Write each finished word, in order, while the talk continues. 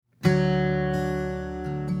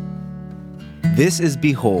This is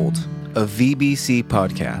Behold, a VBC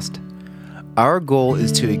podcast. Our goal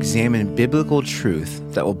is to examine biblical truth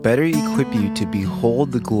that will better equip you to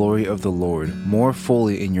behold the glory of the Lord more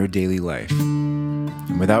fully in your daily life.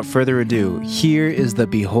 And without further ado, here is the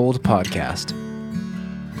Behold podcast.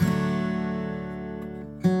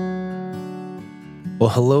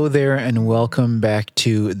 Well, hello there and welcome back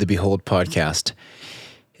to the Behold podcast.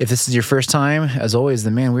 If this is your first time, as always,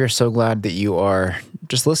 we are so glad that you are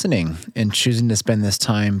just listening and choosing to spend this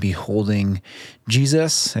time beholding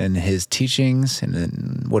Jesus and his teachings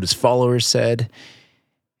and what his followers said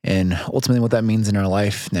and ultimately what that means in our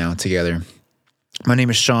life now together. My name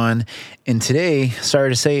is Sean, and today, sorry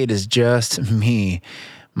to say, it is just me.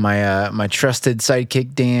 My trusted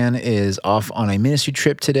sidekick, Dan, is off on a ministry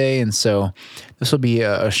trip today, and so this will be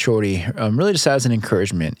a shorty, really just as an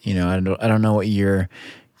encouragement. I don't know what you're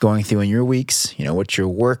going through in your weeks, what your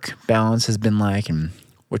work balance has been like and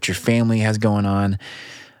what your family has going on.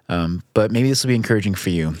 But maybe this will be encouraging for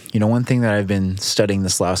you. One thing that I've been studying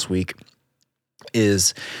this last week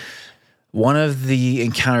is one of the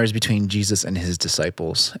encounters between Jesus and his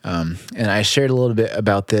disciples. And I shared a little bit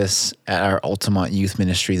about this at our Altamont Youth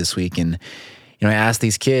Ministry this week. And, I asked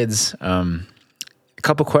these kids a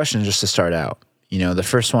couple questions just to start out. The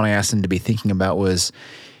first one I asked them to be thinking about was,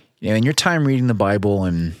 in your time reading the Bible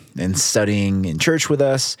and studying in church with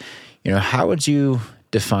us, how would you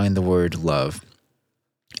define the word love?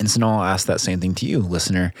 And so now I'll ask that same thing to you,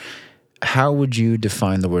 listener. How would you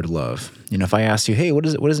define the word love? If I asked you, hey, what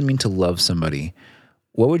does it mean to love somebody?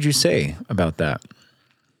 What would you say about that?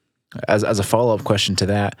 As a follow-up question to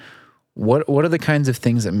that, what are the kinds of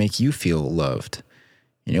things that make you feel loved?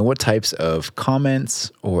 What types of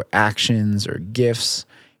comments or actions or gifts,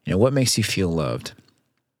 what makes you feel loved?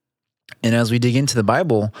 And as we dig into the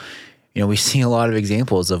Bible, we see a lot of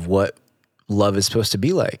examples of what love is supposed to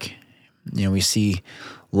be like. We see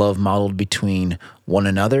love modeled between one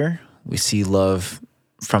another. We see love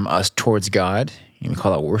from us towards God. We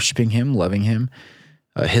call that worshiping him, loving him.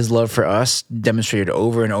 His love for us demonstrated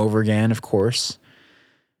over and over again, of course.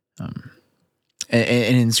 And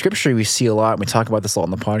in Scripture, we see a lot, we talk about this a lot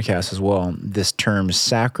in the podcast as well, this term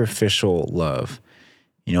sacrificial love.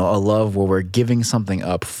 A love where we're giving something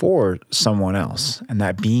up for someone else, and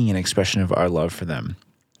that being an expression of our love for them.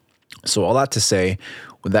 So all that to say,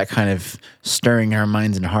 with that kind of stirring our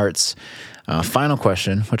minds and hearts, final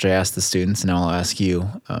question, which I asked the students, and now I'll ask you,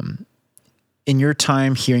 in your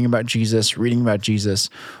time hearing about Jesus, reading about Jesus,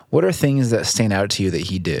 what are things that stand out to you that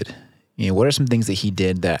he did? What are some things that he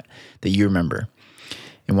did that you remember?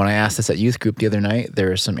 And when I asked this at youth group the other night, there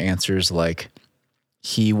are some answers like,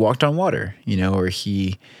 he walked on water, or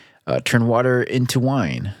he turned water into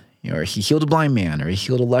wine, or he healed a blind man, or he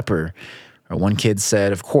healed a leper. Or one kid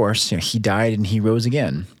said, of course, he died and he rose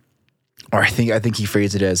again. Or I think he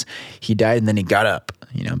phrased it as, he died and then he got up,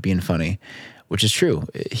 being funny, which is true.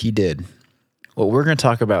 He did. What we're going to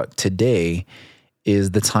talk about today is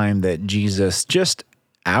the time that Jesus, just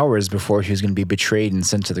hours before he was going to be betrayed and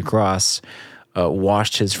sent to the cross,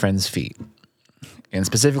 washed his friends' feet. And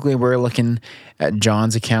specifically, we're looking at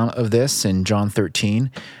John's account of this in John 13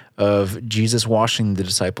 of Jesus washing the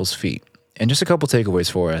disciples' feet. And just a couple takeaways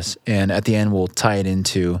for us. And at the end, we'll tie it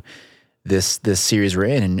into this series we're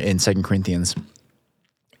in 2 Corinthians.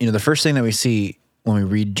 The first thing that we see when we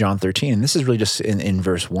read John 13, and this is really just in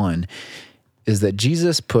verse 1, is that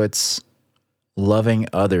Jesus puts loving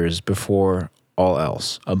others before all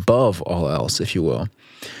else, above all else, if you will.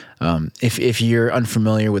 If you're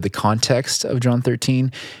unfamiliar with the context of John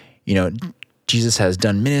 13, Jesus has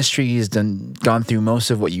done ministry, he's gone through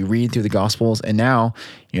most of what you read through the Gospels, and now,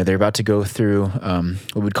 they're about to go through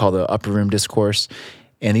what we'd call the upper room discourse,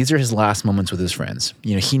 and these are his last moments with his friends.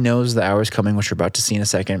 He knows the hour is coming, which we're about to see in a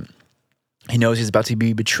second. He knows he's about to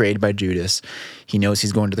be betrayed by Judas. He knows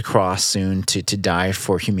he's going to the cross soon to die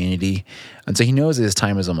for humanity, and so he knows that his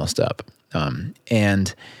time is almost up.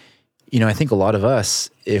 I think a lot of us,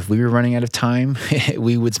 if we were running out of time,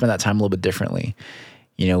 we would spend that time a little bit differently.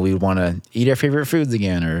 We would want to eat our favorite foods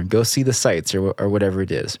again or go see the sights or whatever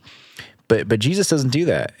it is. But Jesus doesn't do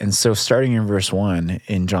that. And so starting in verse 1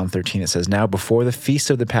 in John 13, it says, "Now before the feast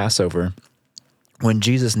of the Passover, when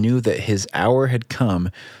Jesus knew that his hour had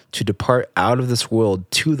come to depart out of this world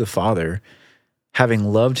to the Father,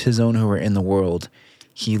 having loved his own who were in the world,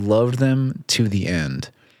 he loved them to the end."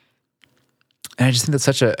 And I just think that's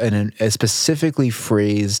such a specifically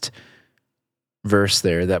phrased verse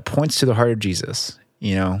there that points to the heart of Jesus,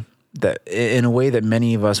 that in a way that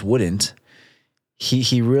many of us wouldn't.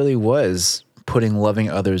 He really was putting loving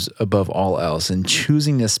others above all else and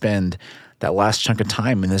choosing to spend that last chunk of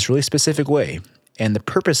time in this really specific way. And the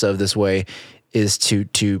purpose of this way is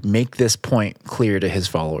to make this point clear to his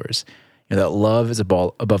followers. That love is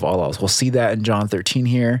above all else. We'll see that in John 13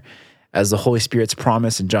 here, as the Holy Spirit's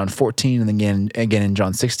promise in John 14, and again in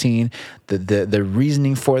John 16. The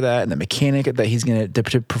reasoning for that and the mechanic that he's going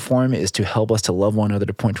to perform is to help us to love one another,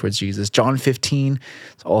 to point towards Jesus. John 15,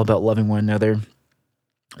 it's all about loving one another.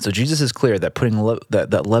 So Jesus is clear that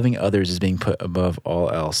that loving others is being put above all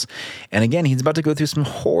else. And again, he's about to go through some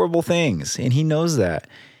horrible things, and he knows that.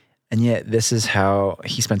 And yet this is how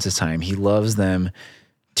he spends his time. He loves them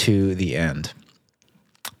to the end.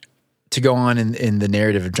 To go on in the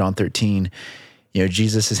narrative of John 13,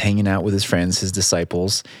 Jesus is hanging out with his friends, his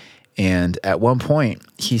disciples, and at one point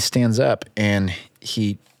he stands up and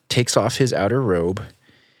he takes off his outer robe.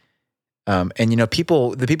 And the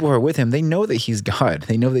people who are with him, they know that he's God.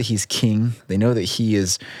 They know that he's king. They know that he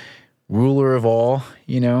is ruler of all,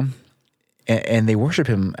 and they worship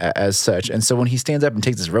him as such. And so when he stands up and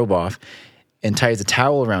takes his robe off and ties a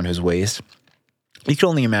towel around his waist, you can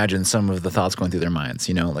only imagine some of the thoughts going through their minds,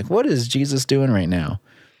 like, what is Jesus doing right now?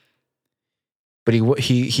 But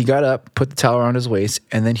he got up, put the towel around his waist,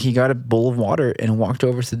 and then he got a bowl of water and walked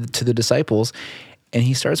over to the disciples, and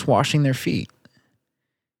he starts washing their feet.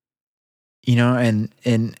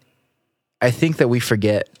 And I think that we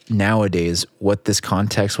forget nowadays what this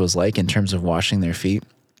context was like in terms of washing their feet.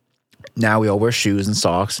 Now we all wear shoes and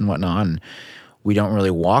socks and whatnot, and we don't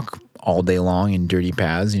really walk all day long in dirty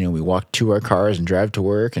paths. We walk to our cars and drive to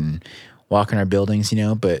work and walk in our buildings,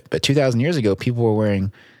 but 2,000 years ago, people were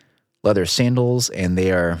wearing leather sandals and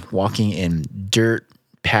they are walking in dirt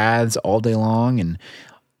paths all day long. And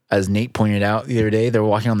as Nate pointed out the other day, they're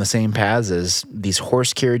walking on the same paths as these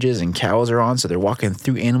horse carriages and cows are on. So they're walking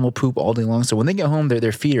through animal poop all day long. So when they get home,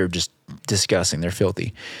 their feet are just disgusting. They're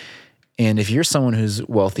filthy. And if you're someone who's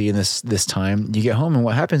wealthy in this time, you get home and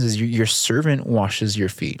what happens is your servant washes your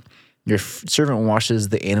feet. Your servant washes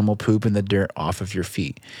the animal poop and the dirt off of your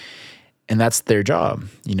feet. And that's their job.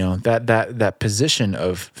 That position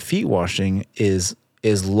of feet washing is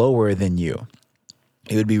lower than you.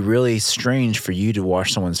 It would be really strange for you to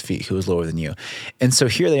wash someone's feet who is lower than you. And so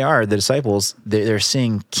here they are, the disciples, they're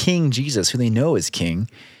seeing King Jesus, who they know is king.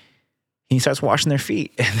 He starts washing their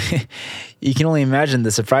feet. And you can only imagine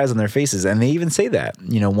the surprise on their faces. And they even say that.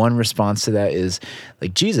 One response to that is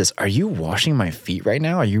like, Jesus, are you washing my feet right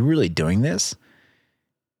now? Are you really doing this?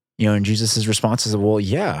 And Jesus' response is, well,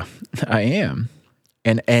 yeah, I am.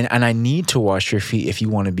 And I need to wash your feet if you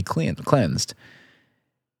want to be cleansed.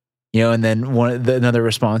 And then another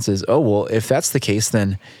response is, oh, well, if that's the case,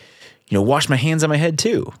 then, wash my hands and my head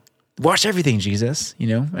too. Wash everything, Jesus.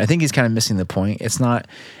 I think he's kind of missing the point. It's not,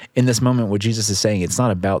 in this moment, what Jesus is saying, it's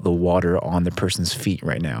not about the water on the person's feet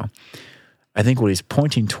right now. I think what he's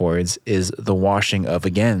pointing towards is the washing of,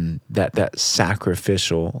 again, that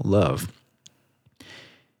sacrificial love.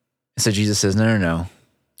 So Jesus says, no,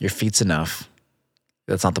 your feet's enough.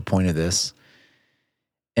 That's not the point of this.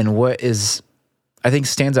 And what is, I think,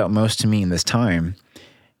 stands out most to me in this time,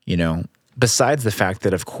 besides the fact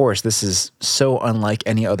that, of course, this is so unlike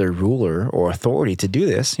any other ruler or authority to do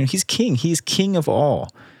this. He's king. He's king of all.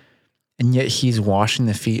 And yet he's washing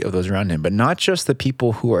the feet of those around him. But not just the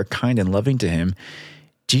people who are kind and loving to him.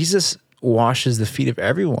 Jesus washes the feet of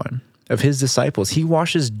everyone, of his disciples. He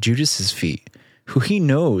washes Judas's feet, who he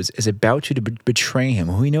knows is about to betray him,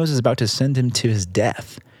 who he knows is about to send him to his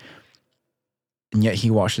death. And yet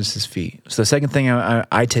he washes his feet. So the second thing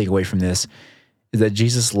I take away from this is that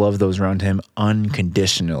Jesus loved those around him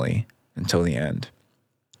unconditionally until the end.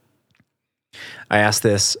 I asked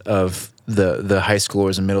this of the high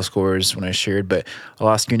schoolers and middle schoolers when I shared, but I'll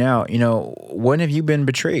ask you now, when have you been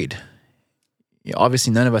betrayed?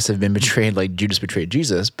 Obviously, none of us have been betrayed like Judas betrayed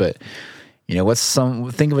Jesus, but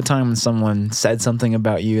think of a time when someone said something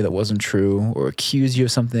about you that wasn't true, or accused you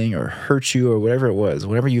of something, or hurt you, or whatever it was,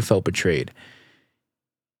 whatever you felt betrayed.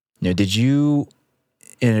 Did you,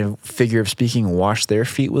 in a figure of speaking, wash their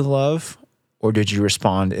feet with love, or did you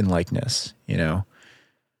respond in likeness?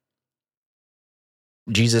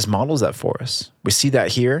 Jesus models that for us. We see that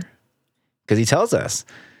here because he tells us.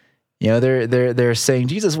 They're saying,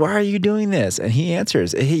 Jesus, why are you doing this? And he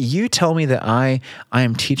answers, hey, you tell me that I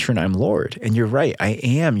am teacher and I'm Lord. And you're right, I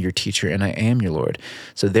am your teacher and I am your Lord.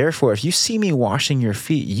 So therefore, if you see me washing your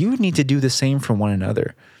feet, you need to do the same for one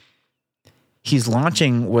another. He's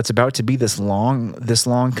launching what's about to be this long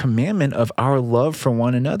commandment of our love for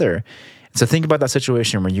one another. So think about that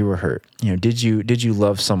situation where you were hurt. Did you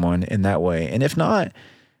love someone in that way? And if not,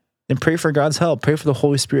 then pray for God's help. Pray for the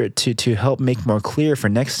Holy Spirit to help make more clear for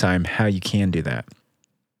next time how you can do that.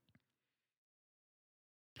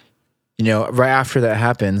 Right after that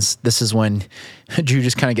happens, this is when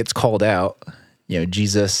Judas kind of gets called out.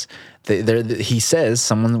 Jesus, he says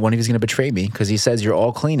one of you's going to betray me, because he says you're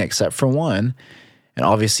all clean except for one. And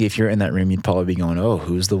obviously, if you're in that room, you'd probably be going, oh,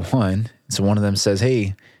 who's the one? So one of them says,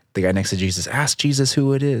 hey, the guy next to Jesus, ask Jesus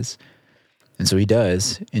who it is. And so he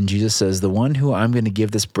does. And Jesus says, the one who I'm going to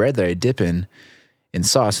give this bread that I dip in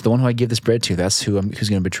sauce, the one who I give this bread to, that's who's going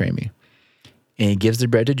to betray me. And he gives the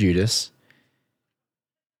bread to Judas.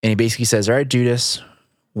 And he basically says, all right, Judas,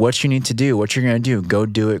 what you need to do, what you're going to do, go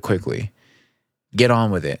do it quickly. Get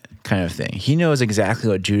on with it, kind of thing. He knows exactly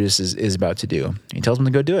what Judas is about to do. He tells him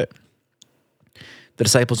to go do it. The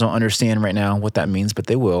disciples don't understand right now what that means, but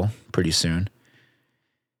they will pretty soon.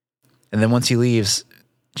 And then once he leaves,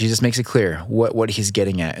 Jesus makes it clear what he's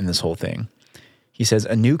getting at in this whole thing. He says,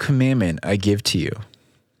 a new commandment I give to you,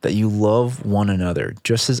 that you love one another,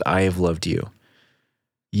 just as I have loved you.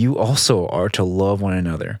 You also are to love one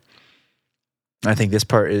another. I think this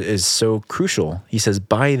part is so crucial. He says,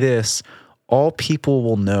 by this, all people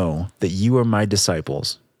will know that you are my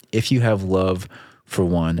disciples, if you have love for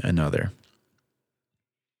one another.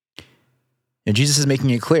 And Jesus is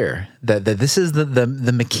making it clear that this is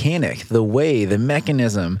the mechanic, the way, the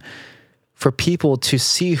mechanism for people to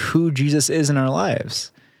see who Jesus is in our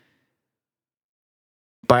lives,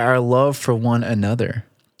 by our love for one another.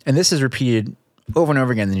 And this is repeated over and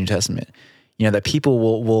over again in the New Testament. That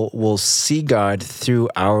people will see God through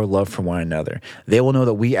our love for one another. They will know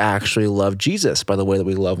that we actually love Jesus by the way that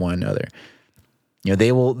we love one another.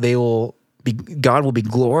 God will be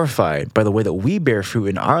glorified by the way that we bear fruit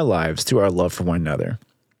in our lives through our love for one another.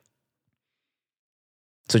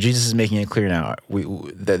 So Jesus is making it clear now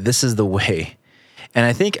that this is the way. And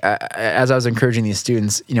I think as I was encouraging these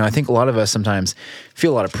students, I think a lot of us sometimes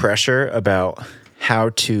feel a lot of pressure about how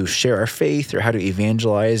to share our faith or how to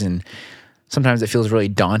evangelize. And sometimes it feels really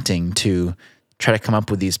daunting to try to come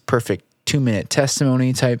up with these perfect 2-minute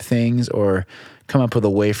testimony type things, or come up with a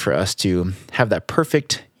way for us to have that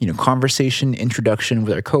perfect, conversation, introduction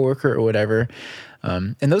with our coworker or whatever.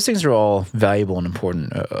 And those things are all valuable and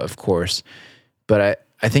important, of course. But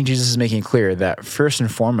I think Jesus is making it clear that first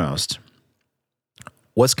and foremost,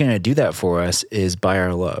 what's going to do that for us is by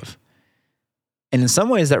our love. And in some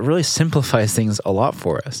ways, that really simplifies things a lot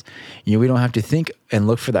for us. We don't have to think and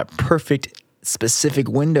look for that perfect, specific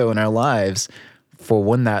window in our lives for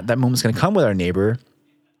when that moment's going to come with our neighbor.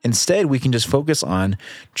 Instead, we can just focus on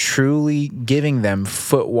truly giving them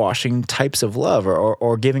foot-washing types of love,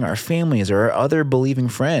 or giving our families or our other believing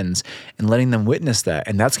friends and letting them witness that.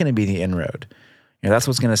 And that's going to be the inroad. That's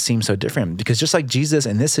what's going to seem so different, because just like Jesus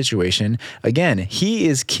in this situation, again, he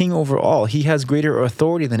is king over all. He has greater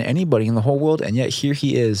authority than anybody in the whole world, and yet here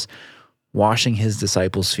he is washing his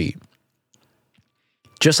disciples' feet.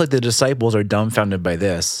 Just like the disciples are dumbfounded by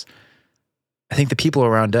this, I think the people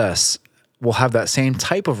around us will have that same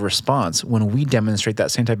type of response when we demonstrate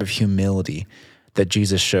that same type of humility that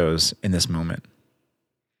Jesus shows in this moment.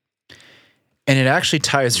 And it actually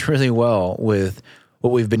ties really well with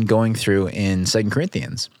what we've been going through in 2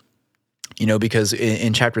 Corinthians. Because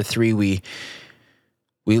in chapter 3, we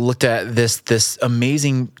looked at this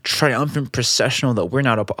amazing triumphant processional that we're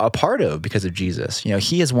not a part of because of Jesus.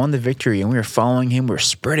 He has won the victory, and we're following him. We're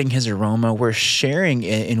spreading his aroma. We're sharing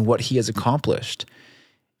in what he has accomplished.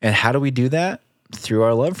 And how do we do that? Through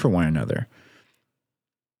our love for one another.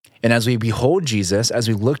 And as we behold Jesus, as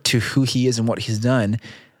we look to who he is and what he's done,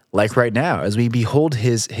 like right now, as we behold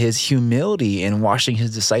his humility in washing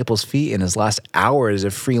his disciples' feet in his last hours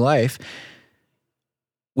of free life,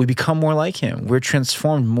 we become more like him. We're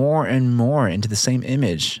transformed more and more into the same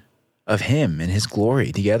image of him and his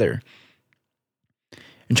glory together.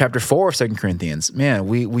 In chapter 4 of 2 Corinthians, man,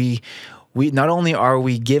 we not only are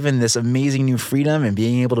we given this amazing new freedom and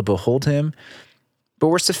being able to behold him, but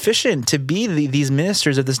we're sufficient to be these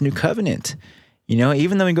ministers of this new covenant.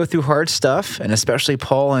 Even though we go through hard stuff, and especially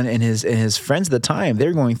Paul and his friends at the time,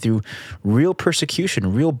 they're going through real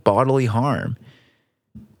persecution, real bodily harm.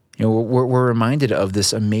 We're reminded of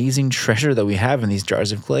this amazing treasure that we have in these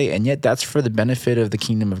jars of clay, and yet that's for the benefit of the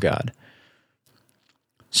kingdom of God.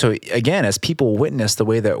 So again, as people witness the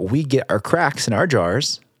way that we get our cracks in our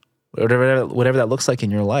jars, whatever that looks like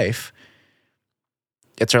in your life,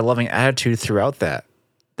 it's our loving attitude throughout that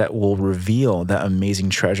will reveal that amazing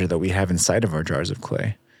treasure that we have inside of our jars of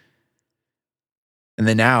clay. And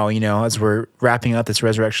then now, as we're wrapping up this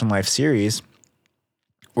Resurrection Life series,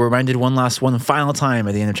 we're reminded one final time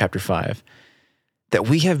at the end of chapter 5 that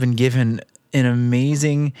we have been given an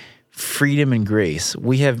amazing freedom and grace.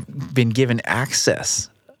 We have been given access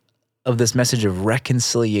of this message of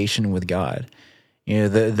reconciliation with God.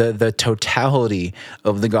 The totality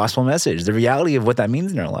of the gospel message, the reality of what that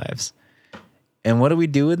means in our lives. And what do we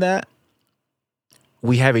do with that?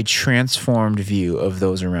 we have a transformed view of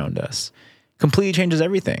those around us. Completely changes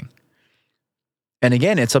everything. And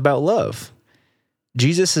again, it's about love.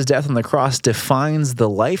 Jesus' death on the cross defines the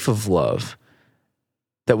life of love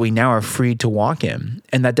that we now are free to walk in.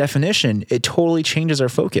 And that definition, it totally changes our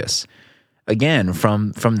focus. Again,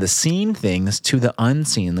 from the seen things to the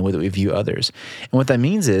unseen, the way that we view others. And what that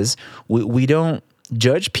means is we don't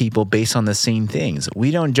judge people based on the seen things.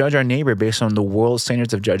 We don't judge our neighbor based on the world's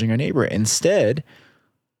standards of judging our neighbor. Instead,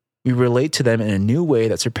 we relate to them in a new way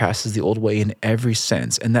that surpasses the old way in every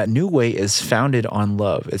sense. And that new way is founded on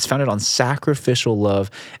love. It's founded on sacrificial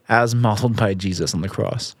love as modeled by Jesus on the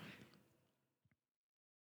cross.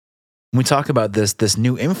 When we talk about this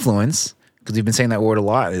new influence, because we've been saying that word a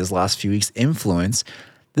lot in these last few weeks, influence,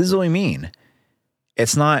 this is what we mean.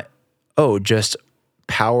 It's not, just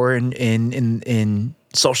power in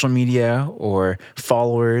social media or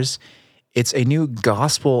followers. It's a new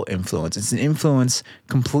gospel influence. It's an influence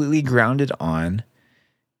completely grounded on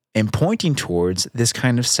and pointing towards this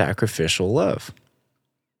kind of sacrificial love.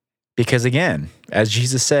 Because again, as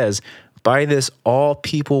Jesus says, by this all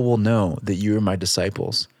people will know that you are my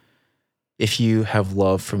disciples, if you have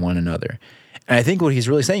love for one another. And I think what he's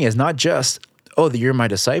really saying is not just, that you're my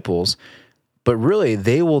disciples, but really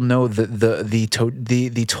they will know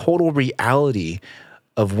the total reality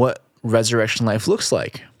of what resurrection life looks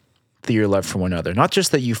like. That you're loved for one another. Not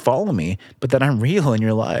just that you follow me, but that I'm real in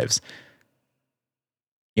your lives.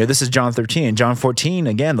 This is John 13. John 14,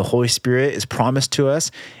 again, the Holy Spirit is promised to us.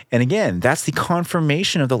 And again, that's the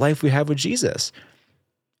confirmation of the life we have with Jesus.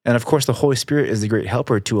 And of course, the Holy Spirit is the great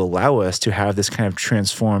helper to allow us to have this kind of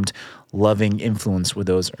transformed, loving influence with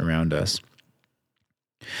those around us.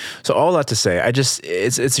 So all that to say,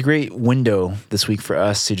 it's a great window this week for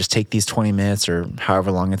us to just take these 20 minutes or however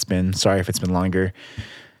long it's been. Sorry if it's been longer.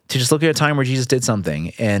 To just look at a time where Jesus did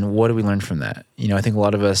something and what do we learn from that? I think a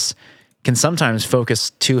lot of us can sometimes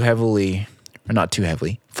focus focus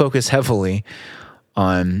heavily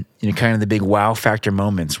on, kind of the big wow factor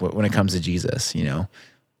moments when it comes to Jesus,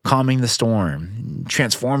 calming the storm,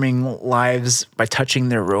 transforming lives by touching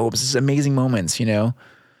their robes. It's amazing moments,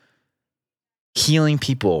 healing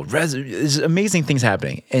people, there's amazing things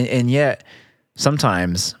happening. And yet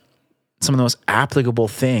sometimes some of the most applicable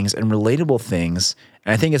things and relatable things,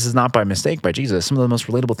 and I think this is not by mistake by Jesus, some of the most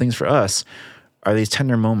relatable things for us are these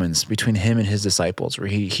tender moments between him and his disciples where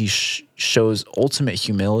he shows ultimate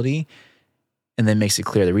humility and then makes it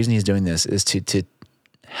clear the reason he's doing this is to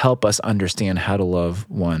help us understand how to love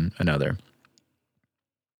one another.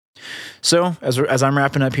 So as I'm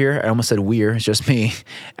wrapping up here, I almost said we're, it's just me.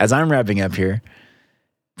 As I'm wrapping up here,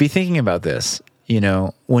 be thinking about this.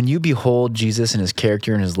 When you behold Jesus and his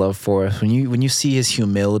character and his love for us, when you see his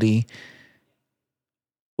humility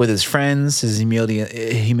with his friends, his humility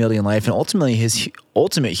in life, and ultimately his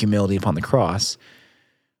ultimate humility upon the cross,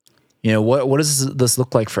 what does this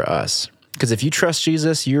look like for us? Because if you trust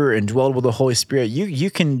Jesus, you're indwelled with the Holy Spirit.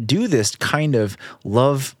 You can do this kind of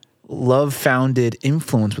love-founded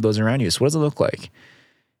influence with those around you. So what does it look like?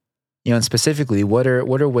 And specifically, what are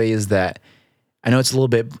ways that, I know it's a little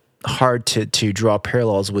bit hard to draw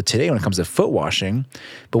parallels with today when it comes to foot washing,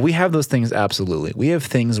 but we have those things absolutely. We have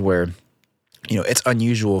things where, it's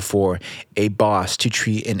unusual for a boss to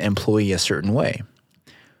treat an employee a certain way.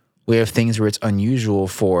 We have things where it's unusual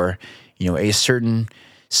for, a certain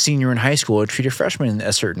senior in high school to treat a freshman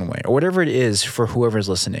a certain way, or whatever it is for whoever's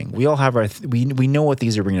listening. We all have we know what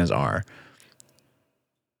these arenas are.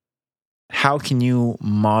 How can you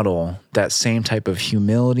model that same type of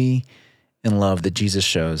humility and love that Jesus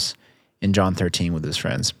shows in John 13 with his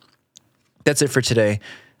friends? That's it for today.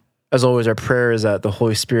 As always, our prayer is that the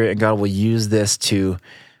Holy Spirit and God will use this to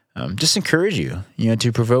just encourage you,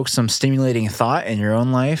 to provoke some stimulating thought in your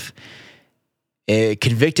own life.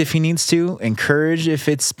 Convict if he needs to, encourage if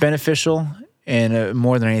it's beneficial, and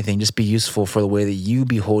more than anything, just be useful for the way that you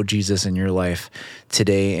behold Jesus in your life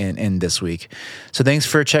today and this week. So thanks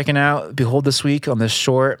for checking out Behold This Week on this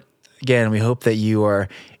short. Again, we hope that you are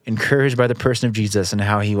encouraged by the person of Jesus and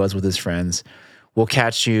how he was with his friends. We'll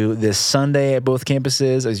catch you this Sunday at both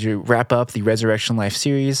campuses as you wrap up the Resurrection Life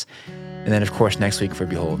series. And then, of course, next week for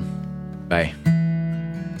Behold. Bye.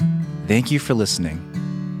 Thank you for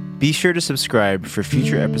listening. Be sure to subscribe for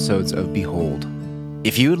future episodes of Behold.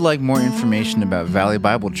 If you would like more information about Valley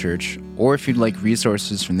Bible Church, or if you'd like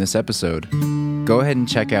resources from this episode, go ahead and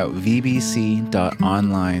check out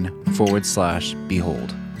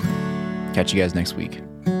vbc.online/behold. Catch you guys next week.